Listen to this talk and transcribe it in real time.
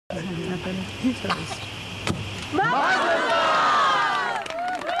All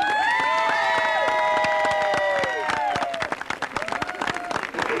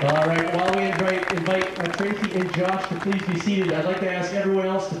right, while we invite Tracy and Josh to please be seated, I'd like to ask everyone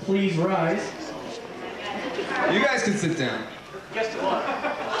else to please rise. You guys can sit down. Guest of honor.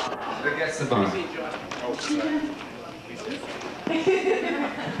 The guest of honor. Oh, sorry.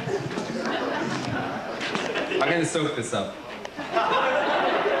 I'm going to soak this up.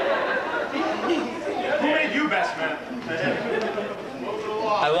 Who made you best man?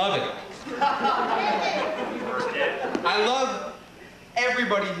 I love it. I love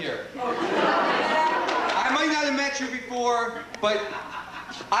everybody here. I might not have met you before, but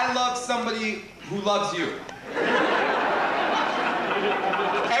I love somebody who loves you.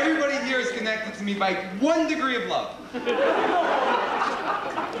 Everybody here is connected to me by 1 degree of love.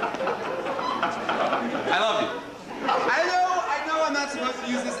 I love you. I know I'm not supposed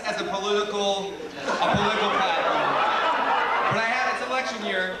to use this as a political platform, but it's election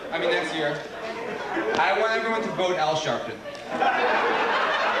year, next year. I want everyone to vote Al Sharpton.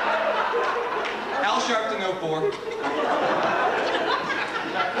 Al Sharpton 04.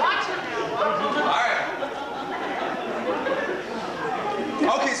 All right.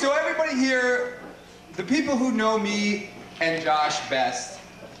 Okay, so everybody here, the people who know me and Josh best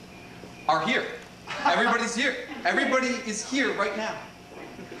are here. Everybody's here. Everybody is here right now.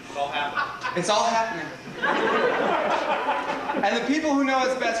 It's all happening. It's all happening. And the people who know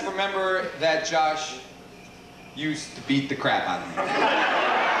us best remember that Josh used to beat the crap out of me.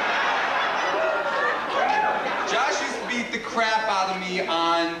 Josh used to beat the crap out of me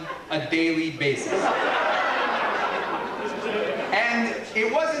on a daily basis. And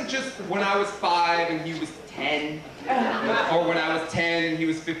it wasn't just when I was 5 and he was 10, or when I was 10 and he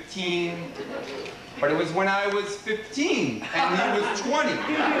was 15, but it was when I was 15 and he was 20,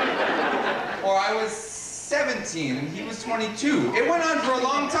 or I was 17 and he was 22. It went on for a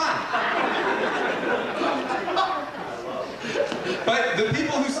long time. But the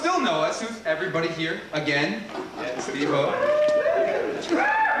people who still know us, who's everybody here, again, Steve-O,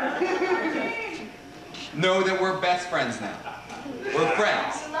 know that we're best friends now. We're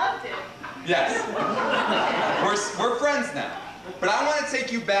friends. I loved it. Yes. We're friends now. But I want to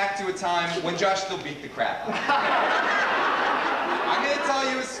take you back to a time when Josh still beat the crap out of me. I'm going to tell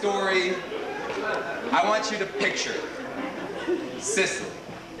you a story. I want you to picture Sicily,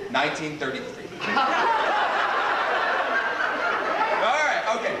 1933. All right,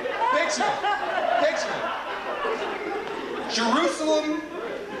 okay. Picture it. Jerusalem,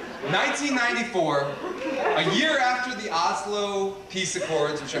 1994. A year after the Oslo Peace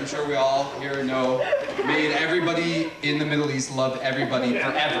Accords, which I'm sure we all here know, made everybody in the Middle East love everybody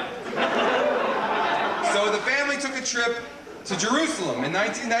forever. So the family took a trip to Jerusalem in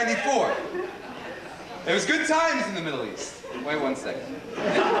 1994. It was good times in the Middle East. Wait 1 second.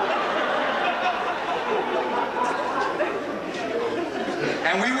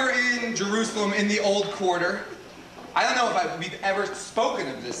 And we were in Jerusalem in the Old Quarter. I don't know if we've ever spoken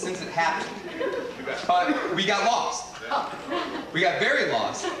of this since it happened, but we got lost. We got very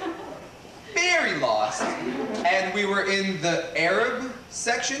lost, and we were in the Arab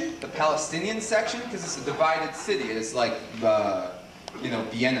section, the Palestinian section, because it's a divided city. It's like,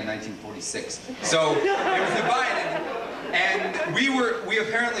 Vienna, 1946. So it was divided, and we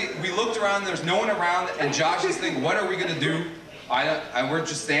looked around, there's no one around, and Josh is thinking, what are we gonna do? We're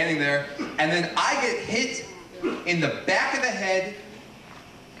just standing there, and then I get hit in the back of the head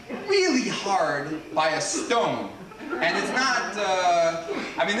really hard by a stone. And it's not,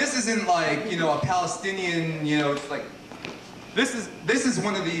 this isn't like, a Palestinian, it's like, this is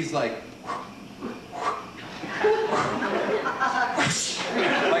one of these, like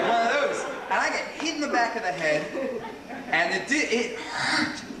one of those. And I get hit in the back of the head, and it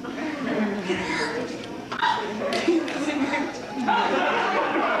hurt.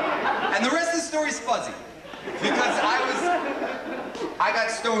 And the rest of the story's fuzzy. Because I got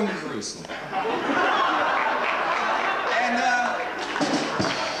stoned in Jerusalem. And,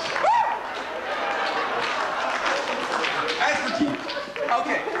 that's for keep.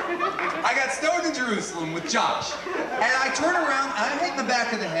 Okay. I got stoned in Jerusalem with Josh. And I turn around, and I'm hit in the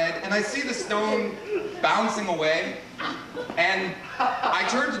back of the head, and I see the stone bouncing away. And I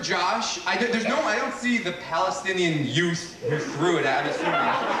turn to Josh. I don't see the Palestinian youth who threw it at me.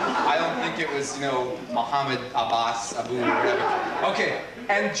 I don't think it was, Mohammad Abbas, Abu, or whatever. Okay,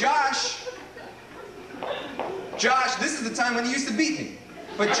 and Josh, this is the time when he used to beat me.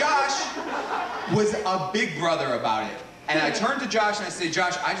 But Josh was a big brother about it. And I turned to Josh and I said,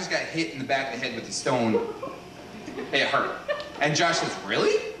 Josh, I just got hit in the back of the head with a stone. It hurt. And Josh says,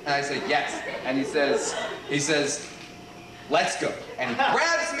 really? And I say, yes. And he says, let's go. And he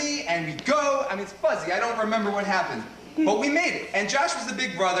grabs me and we go. I mean, it's fuzzy. I don't remember what happened. But we made it. And Josh was the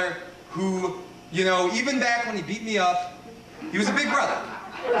big brother who, you know, even back when he beat me up, he was a big brother.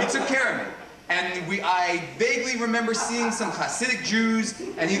 He took care of me. And I vaguely remember seeing some Hasidic Jews,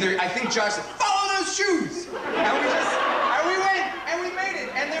 and I think Josh said, follow those shoes! And we went, and we made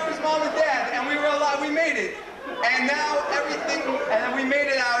it. And there was Mom and Dad, and we were alive, we made it. And now everything, and we made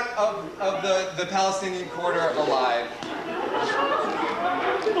it out of the Palestinian Quarter alive.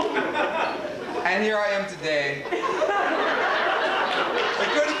 And here I am today. It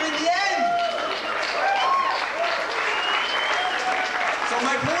could have been the end. So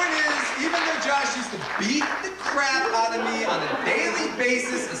my point is, even though Josh used to beat the crap out of me on a daily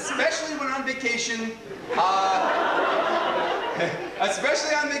basis, especially when on vacation,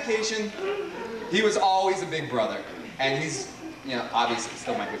 he was always a big brother. And he's, you know, obviously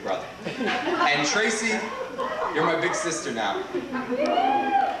still my big brother. And Tracy, you're my big sister now.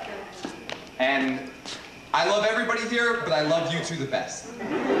 And I love everybody here, but I love you two the best.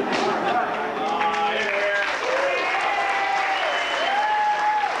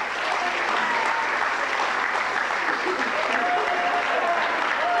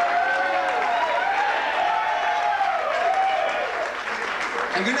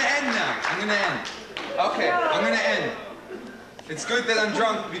 I'm gonna end now. I'm gonna end. Okay, I'm gonna end. It's good that I'm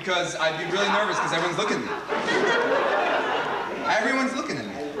drunk because I'd be really nervous because everyone's looking at me. Everyone's looking at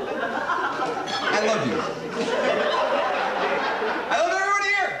me. I love you. I love everyone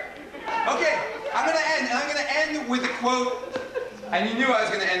here. Okay, I'm gonna end, and I'm gonna end with a quote. And you knew I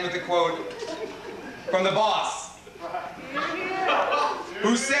was gonna end with a quote from the boss,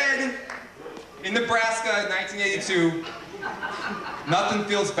 who said in Nebraska in 1982, nothing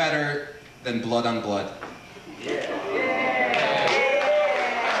feels better than blood on blood.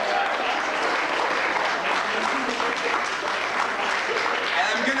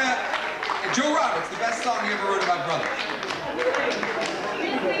 Joe Roberts, the best song he ever wrote about brothers.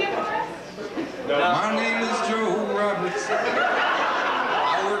 My name is Joe Roberts.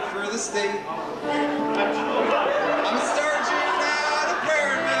 I work for the state. I'm a sergeant out of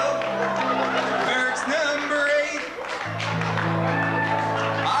Perryville, barracks number 8.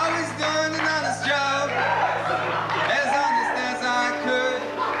 Always done an honest job, as honest as I could.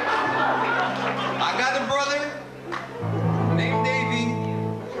 I got a brother named Davey.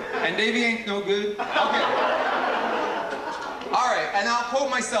 And Davey ain't no good. Okay. All right, and I'll quote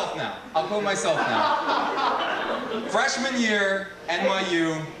myself now. Freshman year,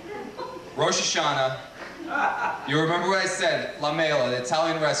 NYU, Rosh Hashanah. You remember what I said? La Mela, the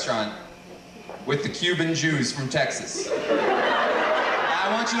Italian restaurant, with the Cuban Jews from Texas. I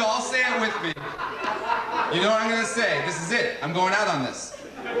want you to all say it with me. You know what I'm gonna say. This is it. I'm going out on this.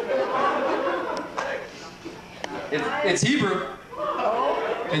 It's Hebrew.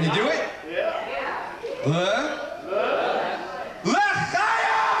 Can you do it? Yeah.